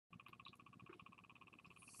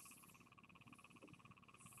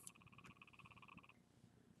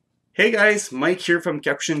Hey guys, Mike here from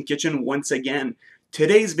Kakushin Kitchen once again.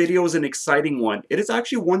 Today's video is an exciting one. It is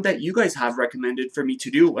actually one that you guys have recommended for me to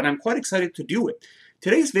do, and I'm quite excited to do it.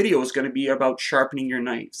 Today's video is going to be about sharpening your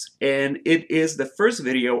knives, and it is the first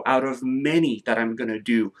video out of many that I'm going to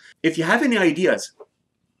do. If you have any ideas,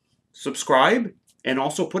 subscribe and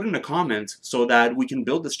also put in the comments so that we can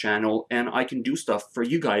build this channel and I can do stuff for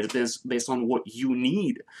you guys based on what you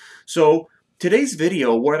need. So today's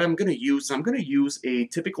video, what I'm going to use a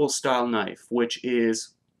typical style knife, which is,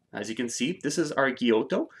 as you can see, this is our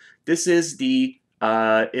Giotto. This is it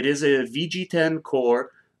is a VG10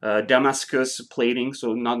 core Damascus plating,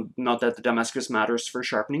 so not that the Damascus matters for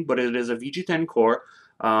sharpening, but it is a VG10 core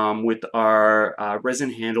with our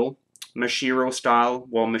resin handle, Mashiro style,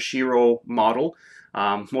 Mashiro model.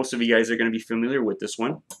 Most of you guys are going to be familiar with this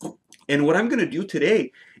one. And what I'm going to do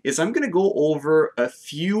today is I'm going to go over a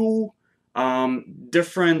few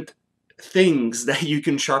different things that you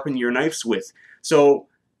can sharpen your knives with. So,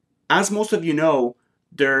 as most of you know,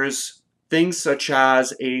 there's things such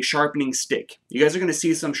as a sharpening stick. You guys are going to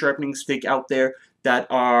see some sharpening stick out there that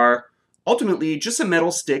are ultimately just a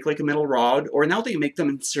metal stick, like a metal rod, or now they make them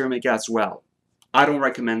in ceramic as well. I don't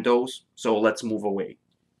recommend those, so let's move away.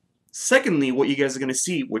 Secondly, what you guys are going to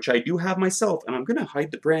see, which I do have myself, and I'm going to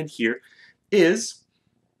hide the brand here, is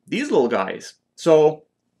these little guys. So,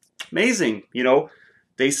 amazing, you know,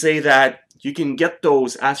 they say that you can get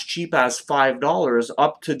those as cheap as $5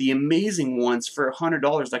 up to the amazing ones for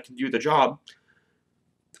 $100 that can do the job.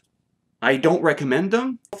 I don't recommend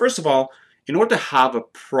them. First of all, in order to have a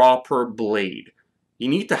proper blade, you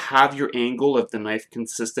need to have your angle of the knife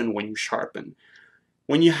consistent when you sharpen.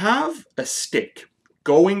 When you have a stick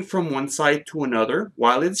going from one side to another,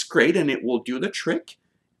 while it's great and it will do the trick,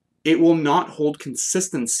 it will not hold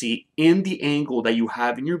consistency in the angle that you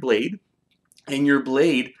have in your blade, and your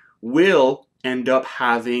blade will end up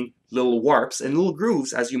having little warps and little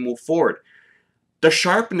grooves as you move forward. The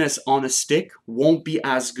sharpness on a stick won't be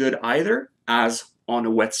as good either as on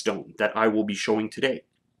a whetstone that I will be showing today.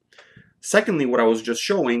 Secondly, what I was just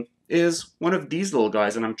showing is one of these little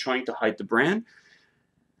guys, and I'm trying to hide the brand.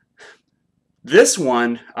 This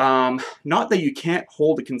one, not that you can't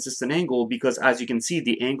hold a consistent angle, because as you can see,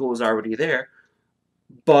 the angle is already there,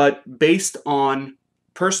 but based on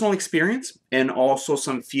personal experience and also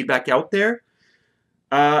some feedback out there,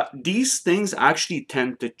 these things actually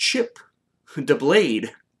tend to chip the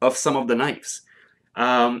blade of some of the knives,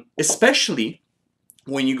 especially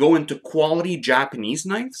when you go into quality Japanese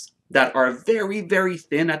knives that are very, very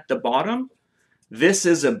thin at the bottom. This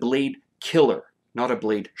is a blade killer, not a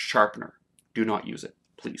blade sharpener. Do not use it.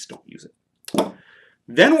 Please don't use it.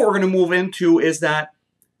 Then what we're going to move into is that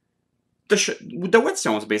the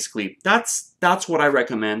whetstones, basically. That's what I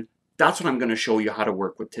recommend. That's what I'm going to show you how to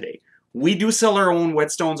work with today. We do sell our own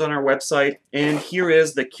whetstones on our website, and here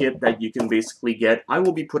is the kit that you can basically get. I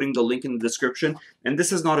will be putting the link in the description, and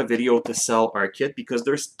this is not a video to sell our kit because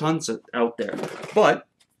there's tons out there. But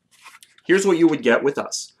here's what you would get with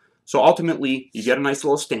us. So ultimately, you get a nice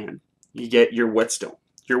little stand. You get your whetstone.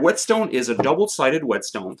 Your whetstone is a double-sided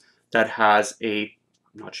whetstone that has a,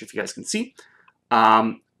 I'm not sure if you guys can see,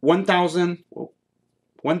 1,000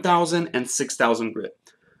 and 6,000 grit.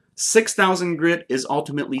 6,000 grit is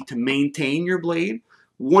ultimately to maintain your blade.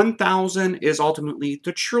 1,000 is ultimately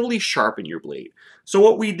to truly sharpen your blade. So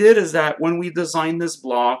what we did is that when we designed this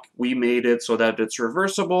block, we made it so that it's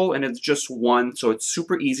reversible and it's just one, so it's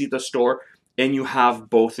super easy to store, and you have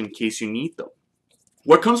both in case you need them.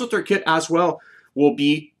 What comes with our kit as well will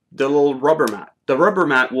be the little rubber mat. The rubber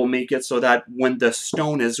mat will make it so that when the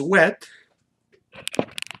stone is wet,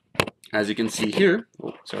 as you can see here,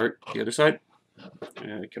 oh, sorry, the other side.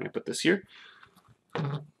 Can I put this here?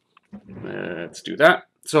 Let's do that.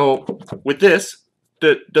 So with this,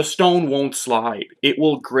 the stone won't slide. It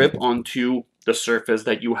will grip onto the surface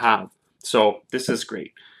that you have. So this is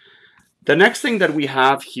great. The next thing that we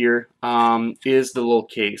have here is the little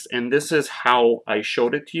case, and this is how I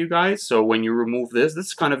showed it to you guys. So when you remove this, this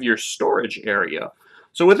is kind of your storage area.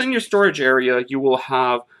 So within your storage area, you will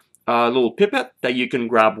have a little pipette that you can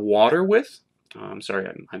grab water with. I'm sorry,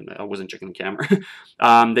 I wasn't checking the camera.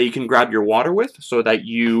 That you can grab your water with so that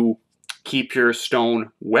you keep your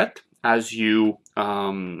stone wet as you're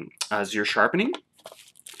sharpening.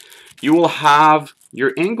 You will have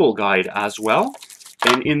your angle guide as well.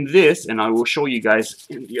 And in this, and I will show you guys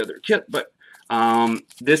in the other kit, but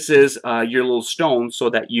this is your little stone so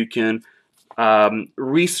that you can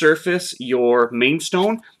resurface your main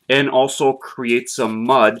stone and also create some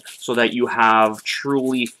mud so that you have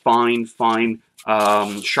truly fine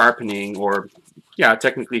sharpening, or yeah,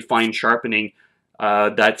 technically fine sharpening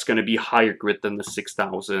that's going to be higher grit than the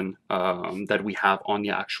 6,000 that we have on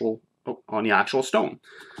the actual stone.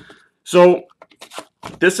 So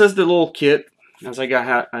this is the little kit, as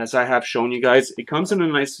I have shown you guys. It comes in a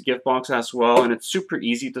nice gift box as well, and it's super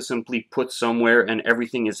easy to simply put somewhere, and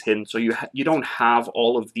everything is hidden. So you don't have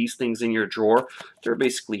all of these things in your drawer. They're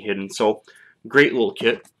basically hidden. So great little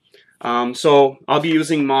kit. So I'll be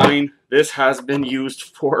using mine. This has been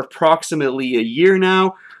used for approximately a year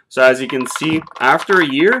now. So as you can see, after a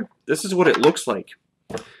year, this is what it looks like.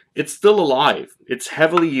 It's still alive. It's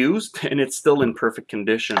heavily used, and it's still in perfect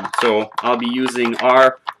condition. So I'll be using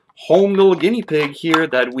our home little guinea pig here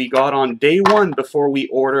that we got on day one before we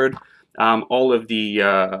ordered all of the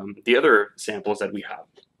other samples that we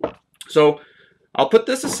have. So I'll put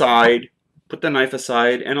this aside, put the knife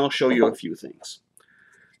aside, and I'll show you a few things.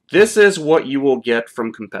 This is what you will get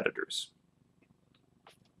from competitors.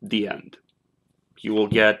 The end. You will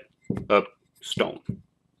get a stone.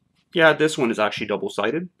 Yeah, this one is actually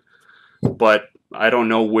double-sided, but I don't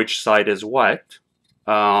know which side is what.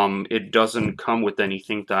 It doesn't come with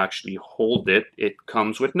anything to actually hold it. It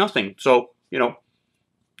comes with nothing. So, you know,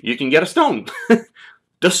 you can get a stone.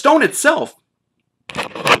 The stone itself,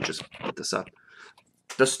 let me just put this up.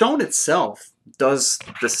 The stone itself does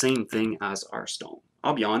the same thing as our stone.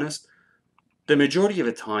 I'll be honest, the majority of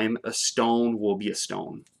the time, a stone will be a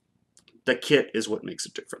stone. The kit is what makes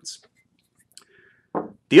a difference.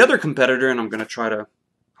 The other competitor, and I'm going to try to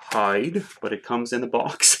hide, but it comes in the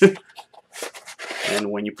box.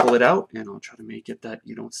 And when you pull it out, and I'll try to make it that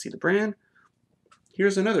you don't see the brand,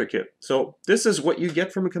 here's another kit. So this is what you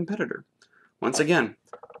get from a competitor. Once again,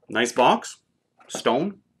 nice box,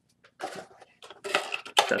 stone,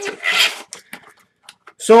 that's it.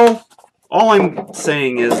 So all I'm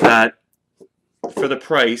saying is that for the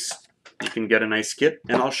price, you can get a nice kit,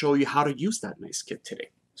 and I'll show you how to use that nice kit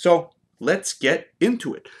today. So let's get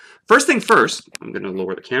into it. First thing first, I'm going to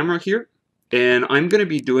lower the camera here, and I'm going to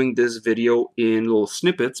be doing this video in little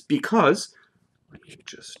snippets because, let me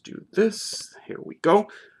just do this, here we go.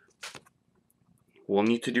 We'll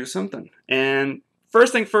need to do something. And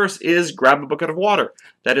first thing first is grab a bucket of water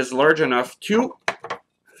that is large enough to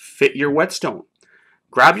fit your whetstone.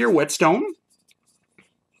 Grab your whetstone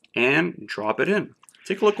and drop it in.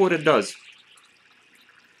 Take a look what it does.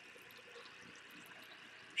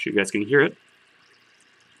 So you guys can hear it.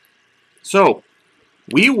 So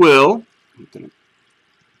we will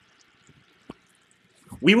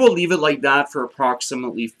leave it like that for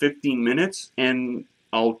approximately 15 minutes, and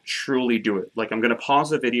I'll truly do it. Like, I'm gonna pause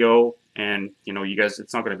the video, and you know, you guys,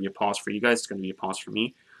 it's not gonna be a pause for you guys, it's gonna be a pause for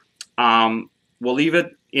me. We'll leave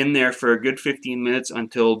it in there for a good 15 minutes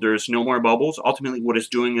until there's no more bubbles. Ultimately, what it's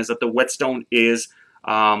doing is that the whetstone is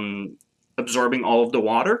absorbing all of the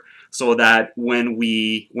water, so that when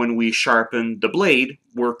we sharpen the blade,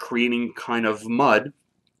 we're creating kind of mud.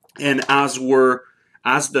 And as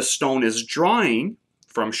the stone is drying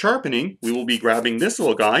from sharpening, we will be grabbing this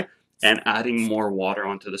little guy and adding more water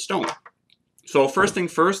onto the stone. So first thing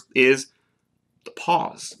first is the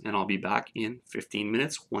pause, and I'll be back in 15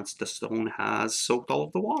 minutes once the stone has soaked all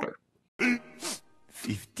of the water.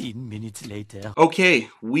 15 minutes later. Okay,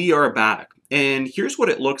 we are back, and here's what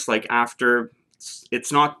it looks like after.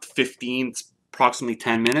 It's not 15, it's approximately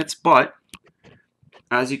 10 minutes, but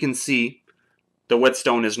as you can see, the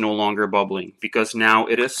whetstone is no longer bubbling because now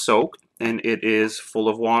it is soaked and it is full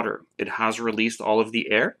of water. It has released all of the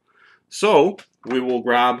air. So we will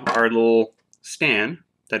grab our little stand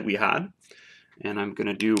that we had, and I'm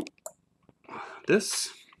gonna do this.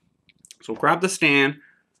 So grab the stand,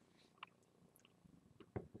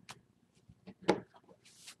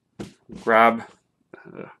 grab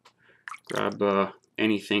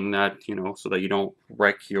anything that, you know, so that you don't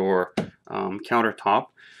wreck your countertop.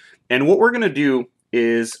 And what we're gonna do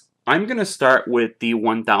is I'm gonna start with the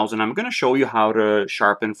 1000. I'm gonna show you how to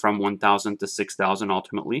sharpen from 1000 to 6000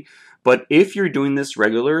 ultimately. But if you're doing this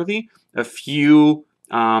regularly, a few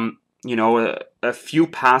a few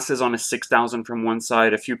passes on a 6000 from one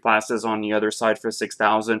side, a few passes on the other side for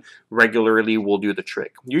 6000 regularly will do the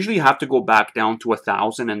trick. Usually you have to go back down to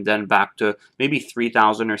 1000 and then back to maybe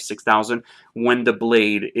 3000 or 6000 when the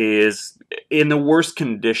blade is in the worst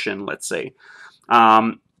condition, let's say.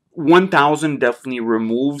 1000 definitely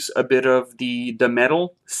removes a bit of the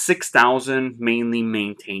metal. 6000 mainly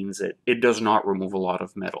maintains it. It does not remove a lot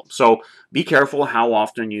of metal. So be careful how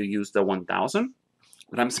often you use the 1000.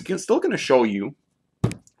 But I'm still going to show you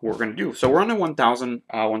what we're going to do. So we're on the 1000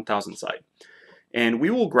 side. And we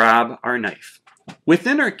will grab our knife.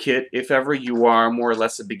 Within our kit, if ever you are more or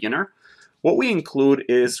less a beginner, what we include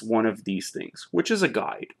is one of these things, which is a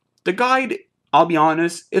guide. The guide I'll be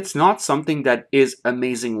honest, it's not something that is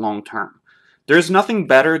amazing long term. There's nothing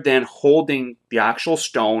better than holding the actual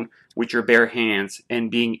stone with your bare hands and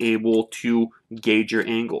being able to gauge your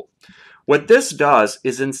angle. What this does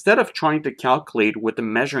is instead of trying to calculate with the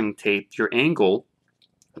measuring tape your angle,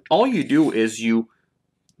 all you do is I'm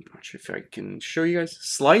not sure if I can show you guys,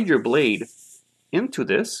 slide your blade into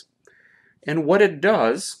this, and what it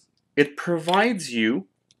does, it provides you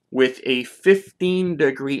with a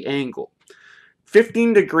 15-degree angle.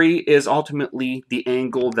 15 degree is ultimately the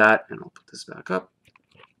angle that, and I'll put this back up,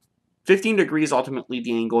 15 degrees is ultimately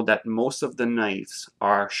the angle that most of the knives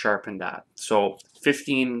are sharpened at. So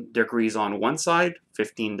 15 degrees on one side,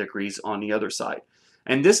 15 degrees on the other side.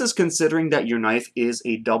 And this is considering that your knife is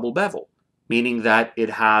a double bevel, meaning that it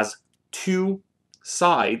has two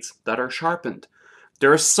sides that are sharpened.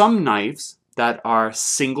 There are some knives that are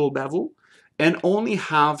single bevel and only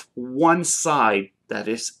have one side that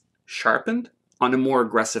is sharpened on a more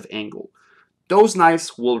aggressive angle. Those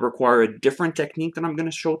knives will require a different technique that I'm going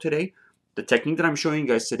to show today. The technique that I'm showing you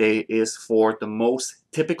guys today is for the most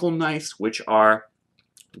typical knives, which are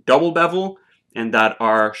double bevel and that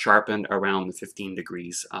are sharpened around the 15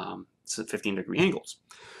 degrees, 15 degree angles.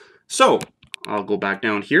 So I'll go back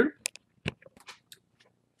down here.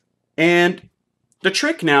 And the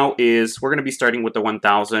trick now is we're going to be starting with the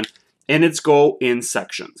 1000 and it's go in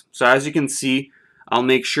sections. So as you can see, I'll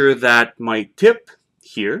make sure that my tip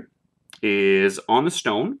here is on the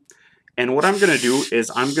stone. And what I'm going to do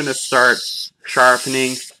is I'm going to start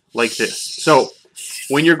sharpening like this. So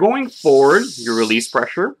when you're going forward, you release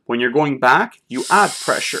pressure. When you're going back, you add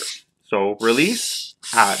pressure. So release,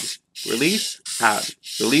 add, release, add,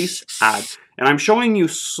 release, add. And I'm showing you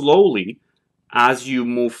slowly as you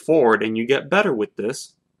move forward and you get better with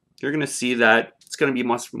this, you're going to see that it's going to be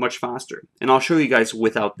much, much faster. And I'll show you guys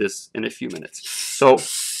without this in a few minutes. So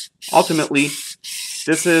ultimately,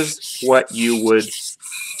 this is what you would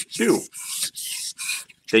do.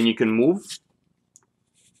 Then you can move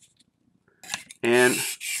and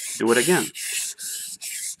do it again.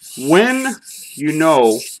 When you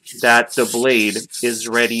know that the blade is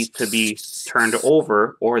ready to be turned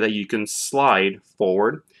over or that you can slide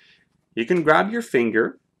forward, you can grab your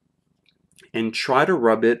finger and try to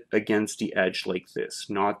rub it against the edge like this.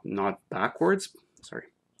 Not backwards, sorry,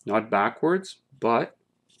 not backwards, but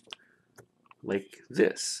like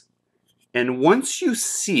this. And once you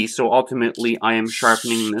see, so ultimately I am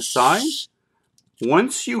sharpening this side,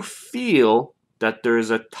 once you feel that there's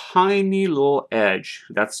a tiny little edge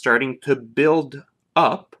that's starting to build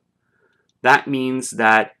up, that means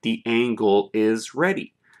that the angle is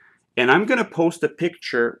ready. And I'm going to post a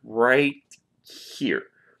picture right here.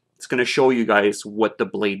 It's going to show you guys what the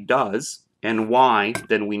blade does and why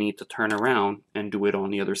then we need to turn around and do it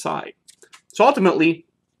on the other side. So ultimately,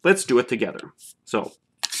 let's do it together. So,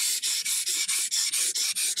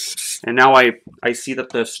 and now I see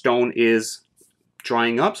that the stone is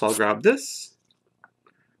drying up, so I'll grab this,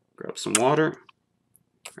 grab some water.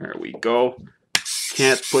 There we go.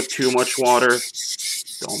 Can't put too much water.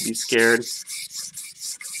 Don't be scared.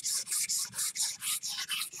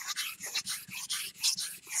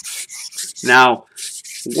 Now,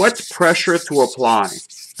 what pressure to apply?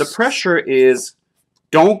 The pressure is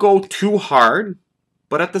don't go too hard,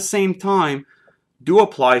 but at the same time, do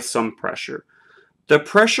apply some pressure. The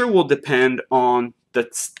pressure will depend on the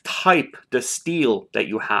type, the steel that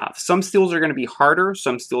you have. Some steels are going to be harder,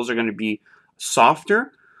 some steels are going to be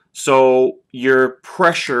softer. So your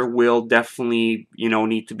pressure will definitely,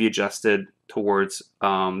 need to be adjusted towards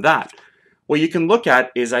that. What you can look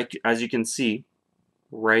at is, as you can see,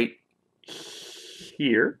 right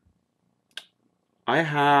here, I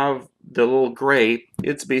have the little gray.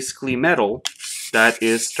 It's basically metal that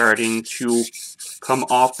is starting to come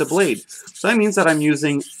off the blade. So that means that I'm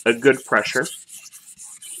using a good pressure.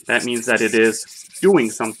 That means that it is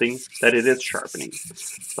doing something, that it is sharpening.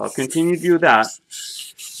 So I'll continue to do that.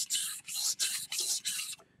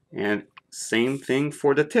 And same thing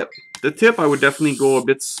for the tip. The tip, I would definitely go a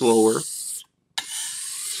bit slower.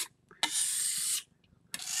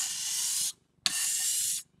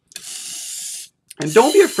 And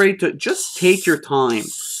don't be afraid to just take your time.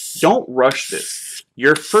 Don't rush this.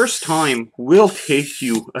 Your first time will take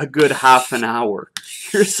you a good half an hour.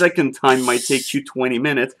 Your second time might take you 20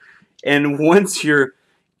 minutes. And once you're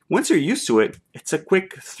used to it, it's a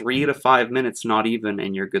quick 3 to 5 minutes, not even,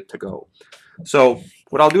 and you're good to go. So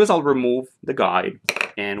what I'll do is I'll remove the guide.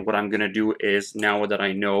 And what I'm going to do is, now that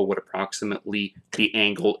I know what approximately the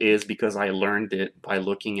angle is, because I learned it by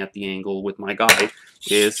looking at the angle with my guide,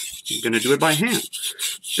 is I'm going to do it by hand.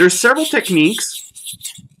 There's several techniques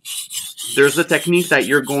there's a technique that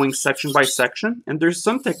you're going section by section, and there's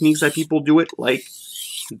some techniques that people do it like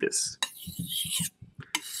this.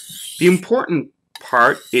 The important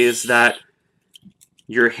part is that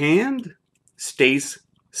your hand stays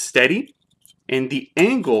steady, and the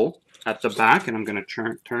angle at the back, and I'm going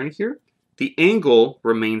to turn here, the angle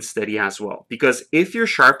remains steady as well. Because if you're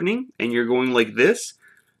sharpening and you're going like this,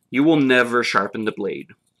 you will never sharpen the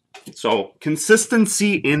blade. So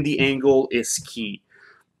consistency in the angle is key.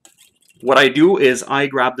 What I do is I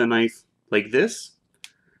grab the knife like this,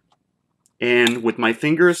 and with my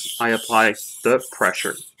fingers I apply the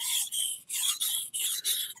pressure.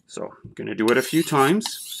 So I'm going to do it a few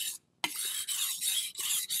times.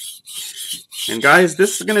 And guys,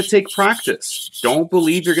 this is going to take practice. Don't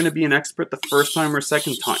believe you're going to be an expert the first time or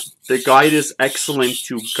second time. The guide is excellent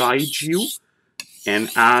to guide you,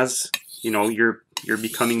 and as you know, you're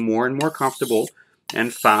becoming more and more comfortable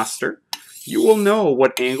and faster, you will know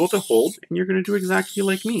what angle to hold, and you're going to do exactly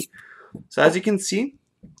like me. So as you can see,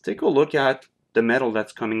 take a look at the metal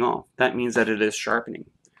that's coming off. That means that it is sharpening.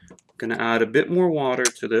 I'm going to add a bit more water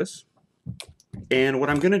to this, and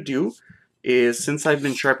what I'm going to do is, since I've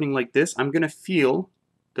been sharpening like this, I'm going to feel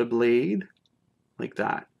the blade like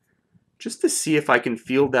that, just to see if I can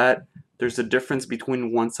feel that there's a difference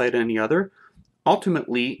between one side and the other.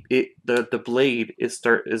 Ultimately, the blade is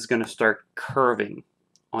going to start curving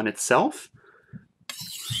on itself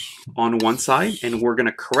on one side, and we're going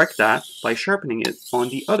to correct that by sharpening it on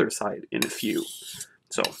the other side in a few.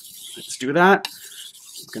 So let's do that.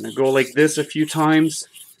 I'm going to go like this a few times.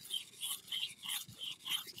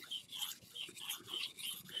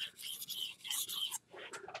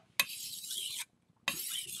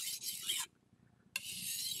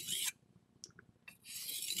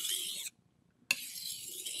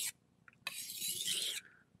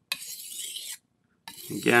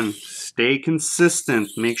 Again, stay consistent.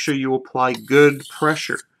 Make sure you apply good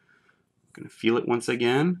pressure. I'm going to feel it once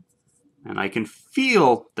again, and I can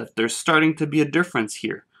feel that there's starting to be a difference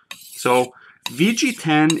here. So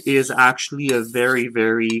VG10 is actually a very,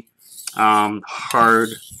 very hard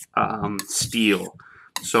steel.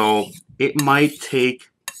 So it might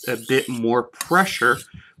take a bit more pressure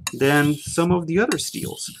than some of the other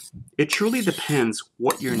steels. It truly depends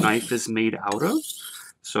what your knife is made out of.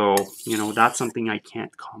 So, you know, that's something I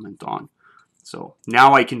can't comment on. So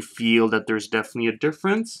now I can feel that there's definitely a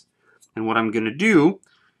difference. And what I'm going to do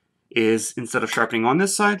is, instead of sharpening on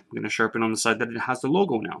this side, I'm going to sharpen on the side that it has the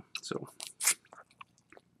logo now. So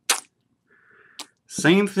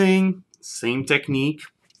same thing, same technique.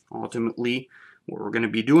 Ultimately, what we're going to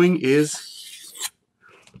be doing is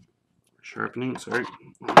sharpening. Sorry,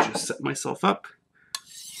 I'll just set myself up.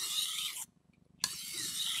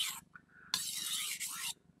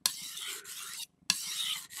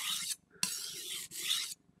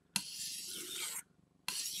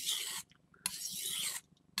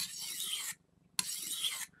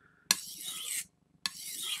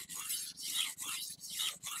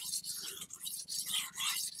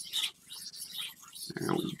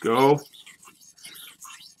 There we go.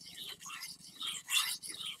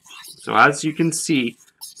 So as you can see,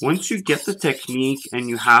 once you get the technique and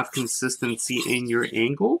you have consistency in your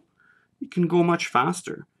angle, you can go much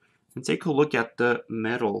faster. And take a look at the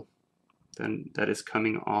metal that is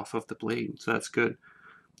coming off of the blade. So that's good.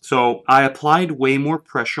 So I applied way more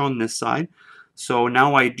pressure on this side. So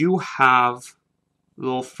now I do have a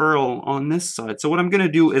little furrow on this side. So what I'm going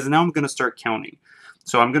to do is, now I'm going to start counting.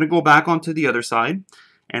 So I'm going to go back onto the other side,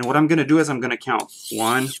 and what I'm going to do is I'm going to count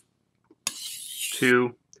 1,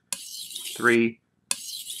 2, 3,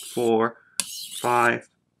 4, 5,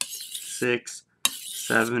 6,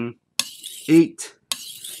 7, 8,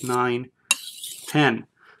 9, 10. I'm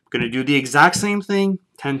going to do the exact same thing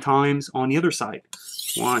 10 times on the other side.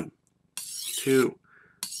 1, 2,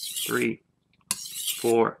 3,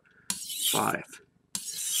 4, 5,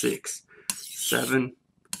 6, 7,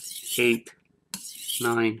 8,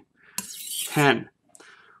 9, 10.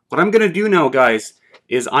 What I'm going to do now, guys,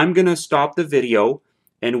 is I'm going to stop the video,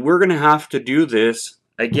 and we're going to have to do this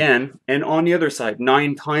again, and on the other side,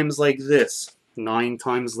 9 times like this, 9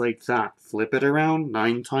 times like that. Flip it around,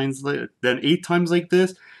 9 times, then 8 times like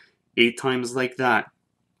this, 8 times like that.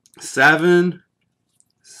 7,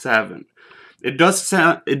 7. It does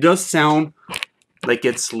sound like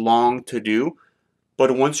it's long to do,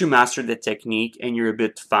 but once you master the technique and you're a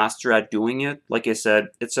bit faster at doing it, like I said,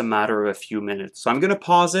 it's a matter of a few minutes. So I'm going to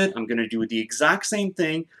pause it. I'm going to do the exact same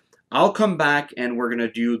thing. I'll come back and we're going to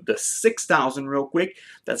do the 6000 real quick.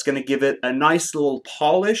 That's going to give it a nice little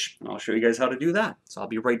polish. I'll show you guys how to do that. So I'll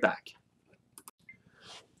be right back.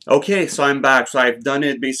 Okay, so I'm back. So I've done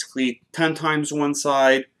it basically 10 times one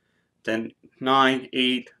side, then 9,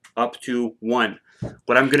 8, up to 1.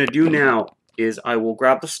 What I'm going to do now is I will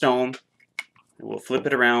grab the stone, and we'll flip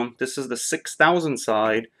it around. This is the 6,000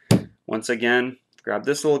 side. Once again, grab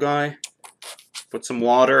this little guy, put some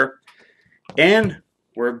water, and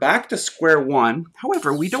we're back to square one.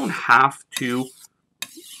 However, we don't have to,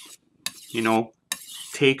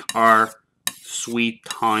 take our sweet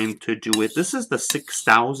time to do it. This is the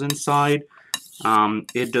 6,000 side.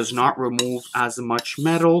 It does not remove as much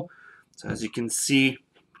metal. So as you can see,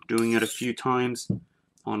 doing it a few times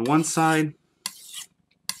on one side,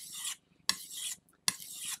 a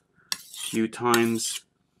few times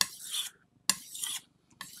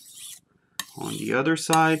on the other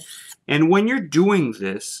side. And when you're doing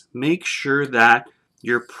this, make sure that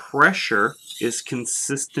your pressure is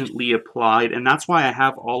consistently applied, and that's why I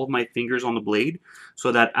have all of my fingers on the blade,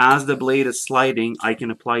 so that as the blade is sliding, I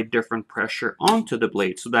can apply different pressure onto the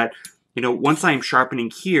blade, so that once I'm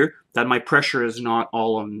sharpening here, that my pressure is not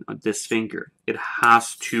all on this finger. It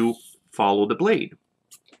has to follow the blade.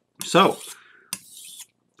 So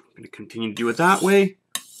I'm going to continue to do it that way.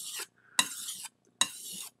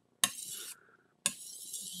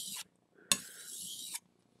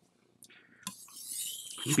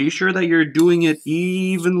 Be sure that you're doing it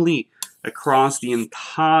evenly across the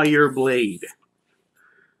entire blade.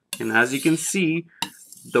 And as you can see,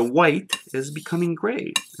 the white is becoming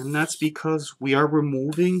gray, and that's because we are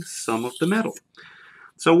removing some of the metal.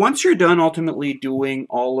 So once you're done ultimately doing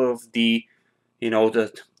all of the,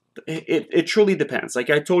 it truly depends.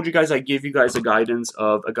 Like I told you guys, I give you guys a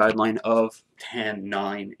guideline of 10,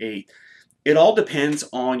 9, 8. It all depends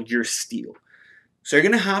on your steel. So you're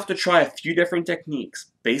going to have to try a few different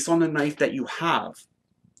techniques based on the knife that you have.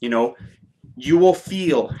 You will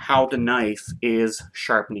feel how the knife is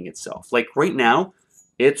sharpening itself. Like right now,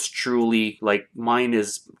 it's truly like mine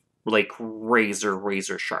is like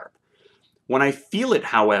razor sharp. When I feel it,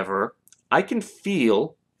 however, I can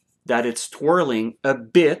feel that it's twirling a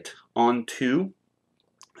bit onto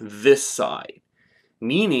this side,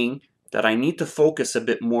 meaning that I need to focus a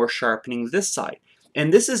bit more sharpening this side.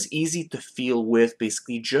 And this is easy to feel with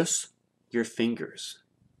basically just your fingers.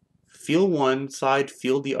 Feel one side,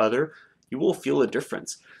 feel the other. You will feel a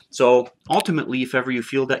difference. So ultimately, if ever you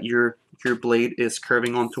feel that your blade is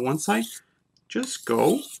curving onto one side, just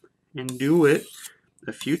go and do it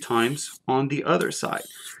a few times on the other side.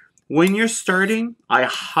 When you're starting, I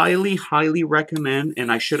highly recommend, and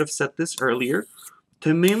I should have said this earlier,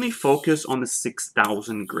 to mainly focus on the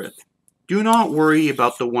 6,000 grit. Do not worry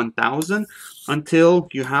about the 1,000 until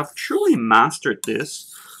you have truly mastered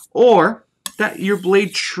this, or that your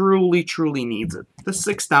blade truly needs it. The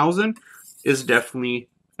 6,000 is definitely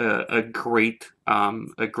a great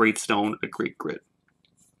stone, a great grit.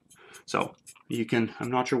 So you can, I'm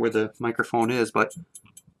not sure where the microphone is, but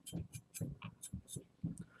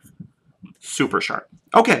super sharp.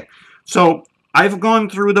 Okay, so I've gone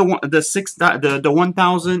through the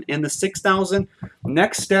 1,000 and the 6,000.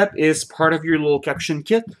 Next step is part of your little Kakushin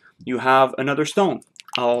kit. You have another stone.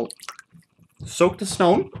 I'll soak the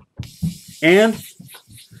stone, and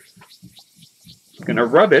I'm gonna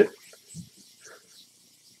rub it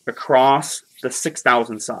across the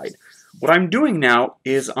 6,000 side. What I'm doing now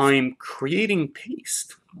is I'm creating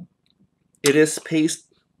paste. It is paste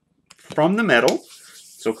from the metal,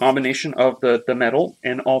 so combination of the metal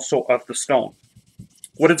and also of the stone.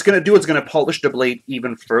 What it's going to do, it's going to polish the blade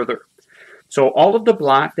even further. So all of the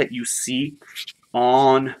black that you see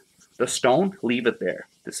on the stone, leave it there.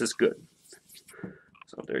 This is good.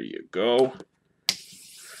 So there you go.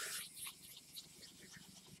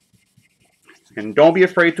 And don't be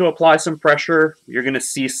afraid to apply some pressure. You're going to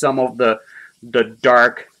see some of the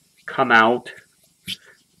dark come out.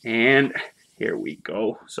 And here we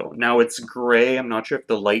go. So now it's gray. I'm not sure if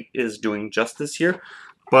the light is doing justice here,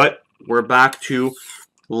 but we're back to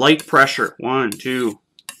light pressure. 1, 2.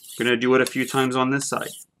 I'm going to do it a few times on this side.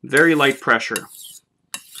 Very light pressure.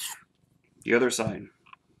 The other side.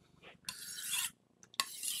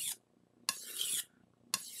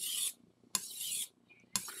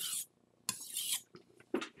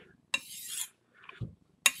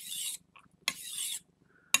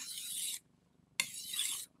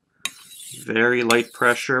 Very light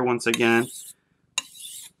pressure once again.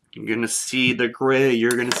 You're going to see the gray.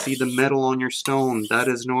 You're going to see the metal on your stone. That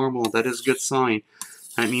is normal. That is a good sign.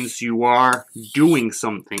 That means you are doing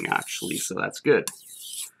something actually, so that's good.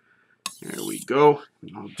 There we go.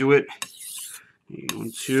 I'll do it.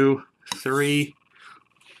 1, 2, 3.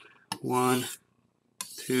 1,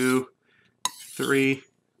 2, 3.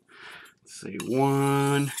 Let's say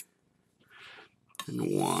 1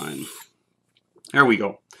 and 1. There we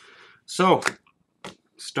go. So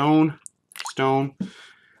stone.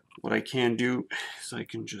 What I can do is I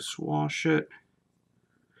can just wash it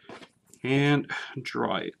and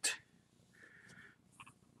dry it.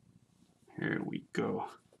 Here we go.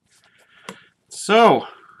 So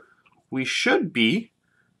we should be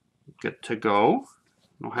good to go.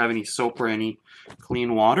 I don't have any soap or any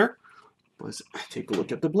clean water. Let's take a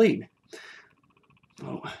look at the blade.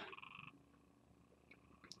 Oh,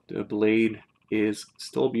 the blade is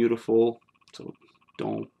still beautiful, so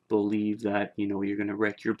don't believe that you're gonna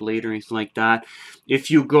wreck your blade or anything like that. If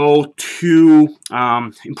you go too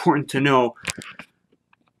important to know,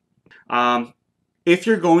 if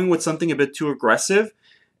you're going with something a bit too aggressive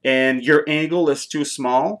and your angle is too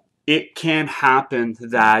small, it can happen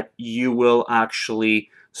that you will actually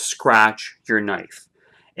scratch your knife.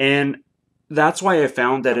 And that's why I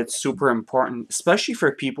found that it's super important, especially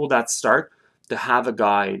for people that start, to have a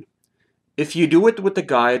guide. If you do it with the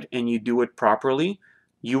guide and you do it properly,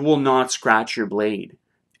 you will not scratch your blade.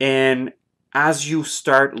 And as you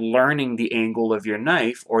start learning the angle of your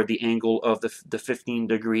knife, or the angle of the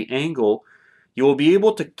 15-degree angle, you will be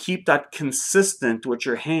able to keep that consistent with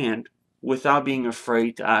your hand without being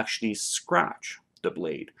afraid to actually scratch the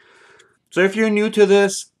blade. So if you're new to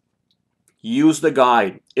this, use the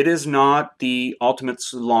guide. It is not the ultimate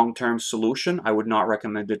long-term solution. I would not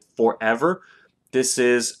recommend it forever. This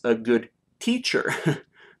is a good teacher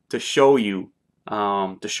to show you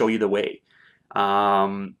the way.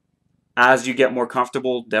 As you get more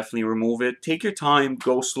comfortable, definitely remove it. Take your time,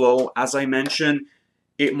 go slow. As I mentioned,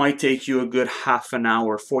 it might take you a good half an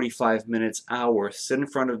hour, 45 minutes, hour. Sit in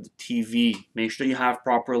front of the TV. Make sure you have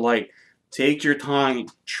proper light. Take your time.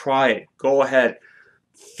 Try it. Go ahead.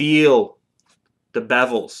 Feel the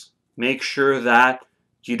bevels. Make sure that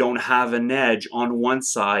you don't have an edge on one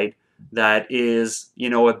side that is,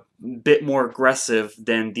 a bit more aggressive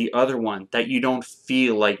than the other one, that you don't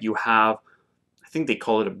feel like you have, I think they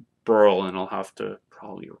call it a burl, and I'll have to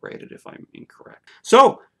probably write it if I'm incorrect.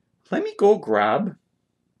 So let me go grab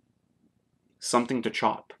something to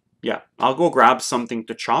chop. Yeah, I'll go grab something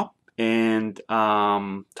to chop and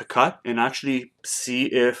to cut, and actually see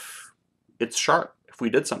if it's sharp, if we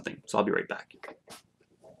did something. So I'll be right back.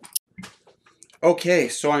 Okay,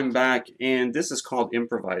 so I'm back, and this is called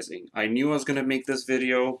improvising. I knew I was going to make this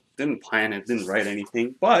video, didn't plan it, didn't write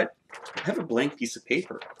anything, but I have a blank piece of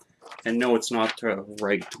paper. And no, it's not to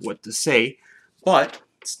write what to say, but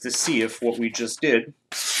it's to see if what we just did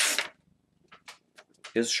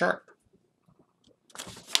is sharp.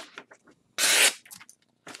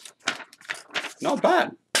 Not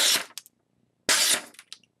bad.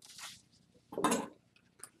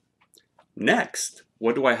 Next,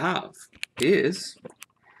 what do I have is,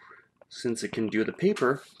 since it can do the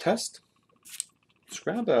paper test, let's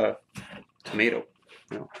grab a tomato,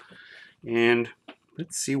 and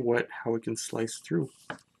let's see how it can slice through.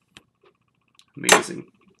 Amazing,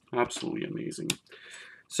 absolutely amazing.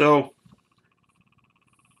 So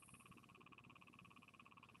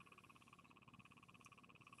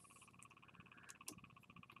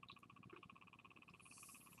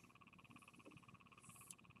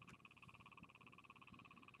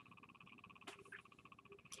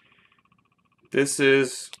this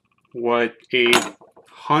is what a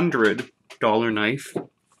 $100 knife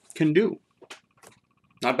can do.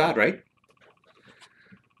 Not bad, right?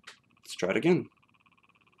 Let's try it again.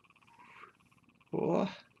 Oh.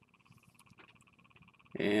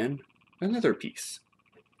 And another piece.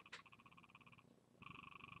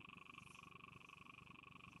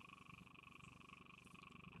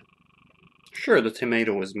 Sure, the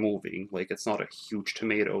tomato is moving, like it's not a huge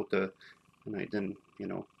tomato, and I didn't,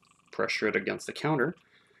 pressure it against the counter,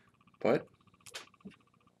 but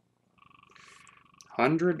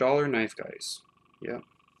 $100 knife, guys. Yeah.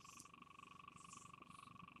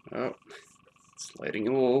 Oh, sliding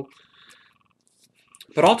a little.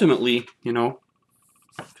 But ultimately,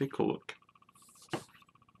 take a look.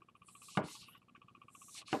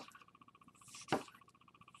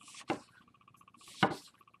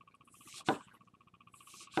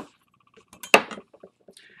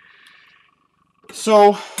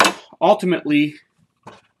 So, ultimately,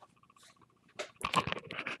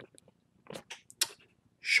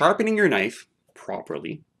 sharpening your knife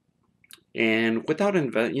properly, and without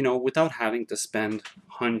having to spend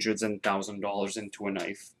hundreds and $1,000s into a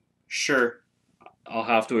knife. Sure, I'll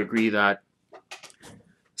have to agree that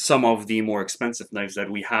some of the more expensive knives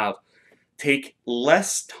that we have take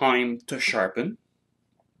less time to sharpen.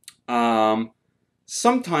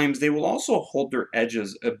 Sometimes they will also hold their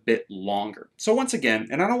edges a bit longer. So once again,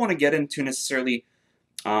 and I don't want to get into necessarily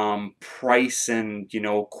price and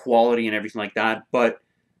quality and everything like that, but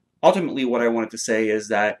ultimately what I wanted to say is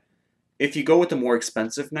that if you go with a more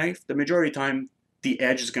expensive knife, the majority of the time the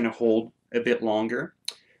edge is going to hold a bit longer.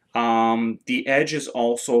 The edge is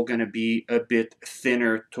also going to be a bit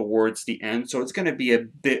thinner towards the end, so it's going to be a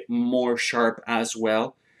bit more sharp as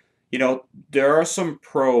well. You know, there are some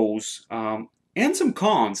pros and some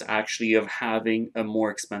cons actually of having a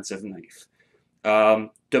more expensive knife.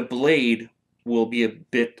 The blade will be a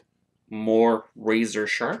bit more razor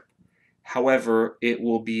sharp. However, it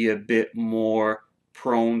will be a bit more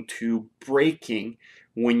prone to breaking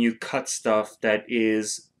when you cut stuff that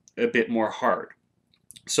is a bit more hard.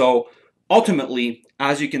 So ultimately,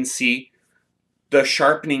 as you can see, the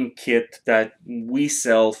sharpening kit that we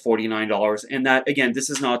sell $49, and that again, this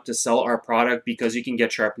is not to sell our product because you can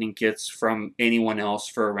get sharpening kits from anyone else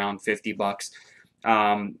for around 50 bucks.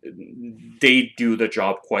 They do the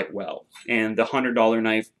job quite well, and the $100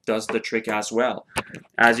 knife does the trick as well.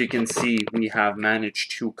 As you can see, we have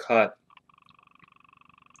managed to cut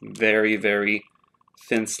very, very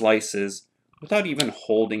thin slices without even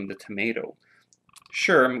holding the tomato.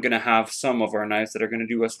 Sure, I'm going to have some of our knives that are going to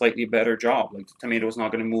do a slightly better job. Like the tomato is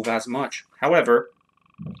not going to move as much. However,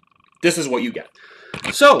 this is what you get.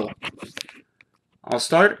 So, I'll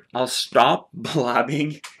stop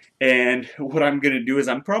blabbing, and what I'm going to do is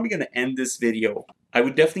I'm probably going to end this video. I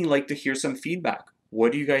would definitely like to hear some feedback.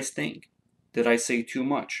 What do you guys think? Did I say too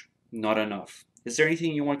much? Not enough? Is there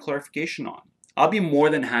anything you want clarification on? I'll be more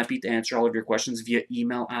than happy to answer all of your questions via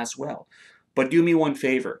email as well. But do me one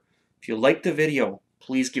favor. If you liked the video,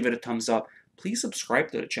 please give it a thumbs up. Please subscribe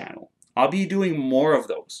to the channel. I'll be doing more of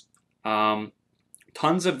those.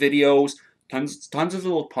 Tons of videos, tons of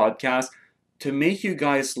little podcasts to make you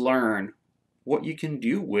guys learn what you can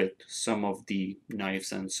do with some of the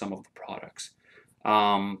knives and some of the products.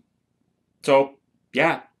 So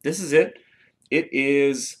yeah, this is it. It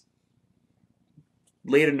is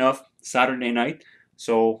late enough Saturday night,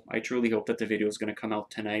 so I truly hope that the video is going to come out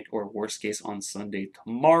tonight, or worst case on Sunday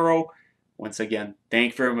tomorrow. Once again,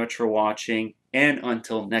 thank you very much for watching, and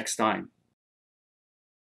until next time.